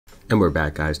And we're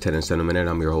back, guys. 10 and 7 minute.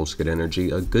 I'm your host, Good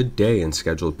Energy. A good day in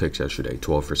scheduled picks yesterday,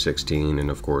 12 for 16, and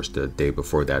of course the day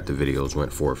before that the videos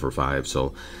went 4 for 5,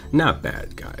 so not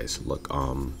bad, guys. Look,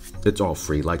 it's all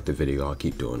free. Like the video, I'll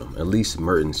keep doing them. Elise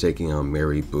Mertens taking on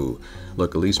Mary Boo.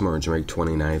 Look, Elise Mertens ranked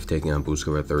 29th, taking on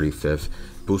Bouzkova 35th.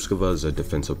 Bouzkova is a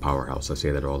defensive powerhouse. I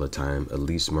say that all the time.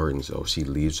 Elise Mertens, though, she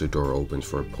leaves the door open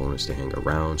for opponents to hang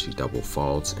around. She double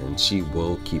faults, and she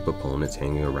will keep opponents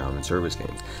hanging around in service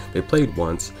games. They played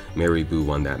once. Mary Boo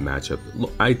won that matchup.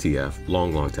 ITF,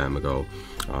 long time ago.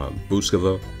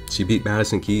 Bouzkova, she beat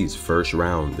Madison Keys first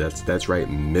round. That's right,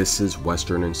 Mrs.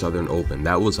 Western and Southern Open.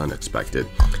 That was unexpected.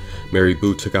 Mary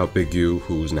Boo took out Big U,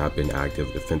 who's not been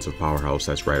active. Defensive powerhouse.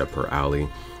 That's right up her alley.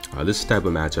 This type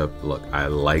of matchup, look, I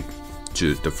like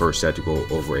the first set to go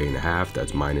over 8.5.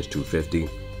 That's minus 250.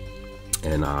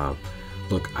 And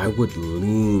look, I would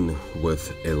lean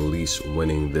with Elise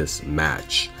winning this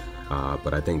match.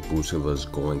 But I think Bouzkova is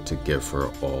going to give her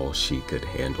all she could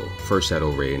handle. First set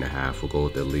over 8.5. We'll go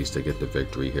with Elise to get the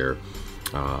victory here.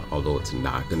 Although it's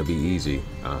not going to be easy.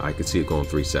 I could see it going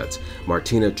 3 sets.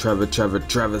 Martina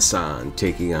Trevisan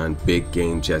taking on Big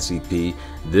Game Jessie P.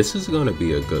 This is going to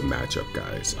be a good matchup,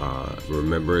 guys.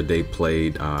 Remember they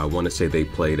played, I want to say they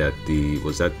played at the,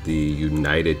 was that the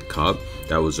United Cup?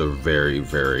 That was a very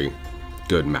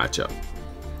good matchup.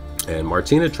 And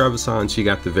Martina Trevisan, she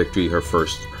got the victory her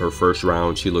first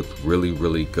round. She looked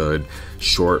really good.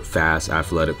 Short, fast,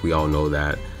 athletic. We all know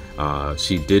that.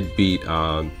 She did beat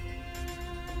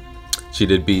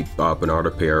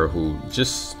Bernarda Pera, who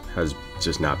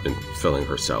has not been filling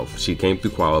herself. She came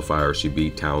through qualifier. She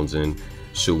beat Townsend.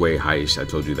 Sue Heiss, I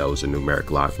told you that was a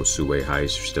numeric lock with Sue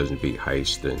Heiss. If she doesn't beat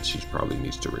Heiss, then she probably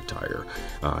needs to retire.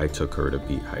 I took her to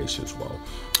beat Heiss as well.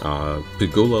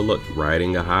 Pegula, look,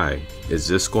 riding a high. Is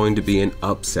this going to be an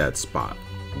upset spot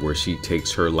where she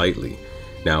takes her lightly?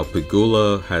 Now,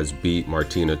 Pegula has beat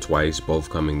Martina twice, both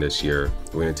coming this year.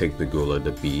 We're going to take Pegula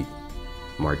to beat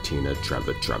Martina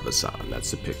Trevisan.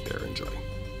 That's the pick there. Enjoy.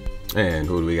 And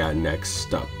who do we got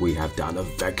next up? We have Donna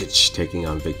Vekic taking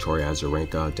on Victoria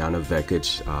Azarenka. Donna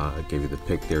Vekic, I gave you the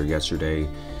pick there yesterday.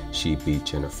 She beat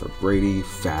Jennifer Brady.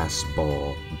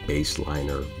 Fastball,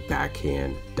 baseliner,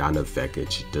 backhand. Donna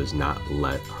Vekic does not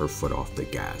let her foot off the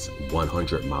gas.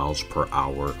 100 miles per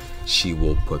hour. She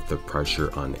will put the pressure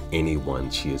on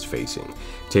anyone she is facing.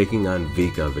 Taking on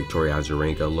Victoria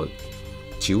Azarenka. Look,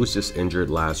 she was just injured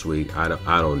last week. I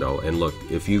don't know. And look,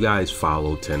 if you guys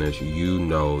follow tennis, you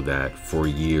know that for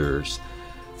years,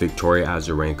 Victoria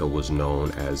Azarenka was known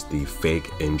as the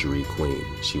fake injury queen.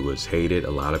 She was hated.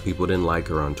 A lot of people didn't like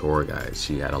her on tour, guys.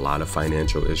 She had a lot of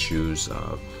financial issues,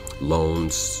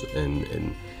 loans,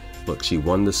 and look, she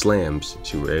won the slams.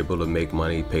 She was able to make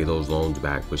money, pay those loans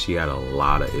back, but she had a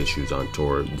lot of issues on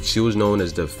tour. She was known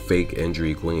as the fake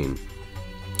injury queen.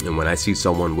 And when I see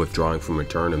someone withdrawing from a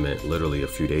tournament literally a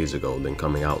few days ago, then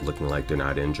coming out looking like they're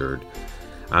not injured,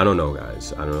 I don't know,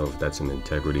 guys. I don't know if that's an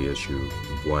integrity issue,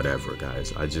 whatever,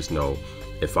 guys. I just know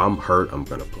if I'm hurt, I'm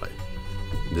going to play.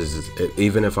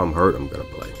 Even if I'm hurt, I'm going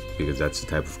to play, because that's the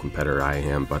type of competitor I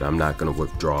am. But I'm not going to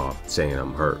withdraw saying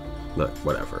I'm hurt. Look,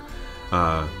 whatever.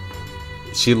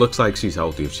 She looks like she's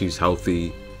healthy. If she's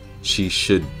healthy, she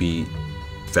should beat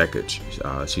Vekic.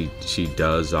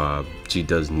 She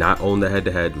does not own the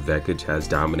head-to-head. Vekic has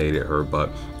dominated her, but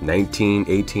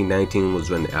 18-19 was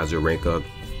when Azarenka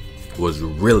was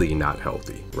really not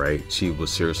healthy, right? She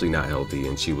was seriously not healthy,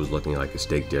 and she was looking like a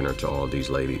steak dinner to all these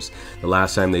ladies. The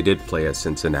last time they did play at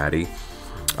Cincinnati,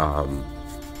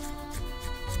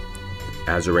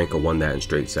 Azarenka won that in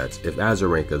straight sets. If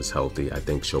Azarenka is healthy, I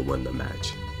think she'll win the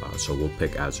match. So we'll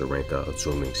pick Azarenka,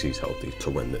 assuming she's healthy, to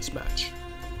win this match.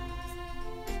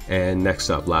 And next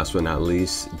up, last but not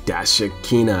least, Dasha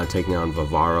Kina taking on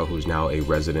Vavara, who's now a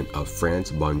resident of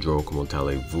France. Bonjour, comment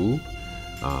allez-vous?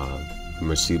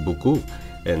 Merci beaucoup.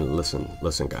 And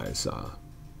listen, guys.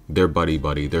 They're buddy.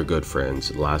 They're good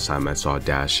friends. Last time I saw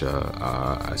Dasha,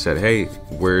 I said, "Hey,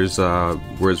 where's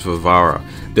Vavara?"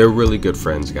 They're really good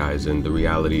friends, guys. And the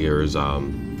reality here is,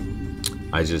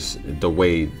 the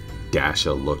way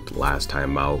Dasha looked last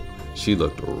time out, she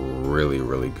looked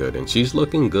really good, and she's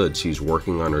looking good. She's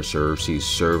working on her serve. She's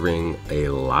serving a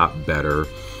lot better,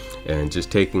 and just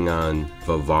taking on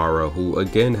Vavara, who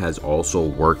again has also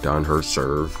worked on her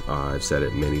serve. I've said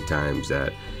it many times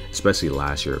that, especially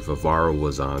last year, Vavara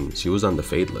was on the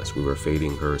fade list. We were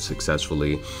fading her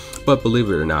successfully, but believe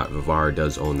it or not, Vavara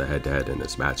does own the head-to-head in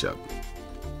this matchup.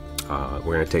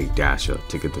 We're gonna take Dasha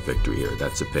to get the victory here.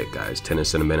 That's a pick, guys.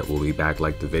 Tennis in a minute. We'll be back.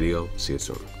 Like the video. See you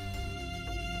soon.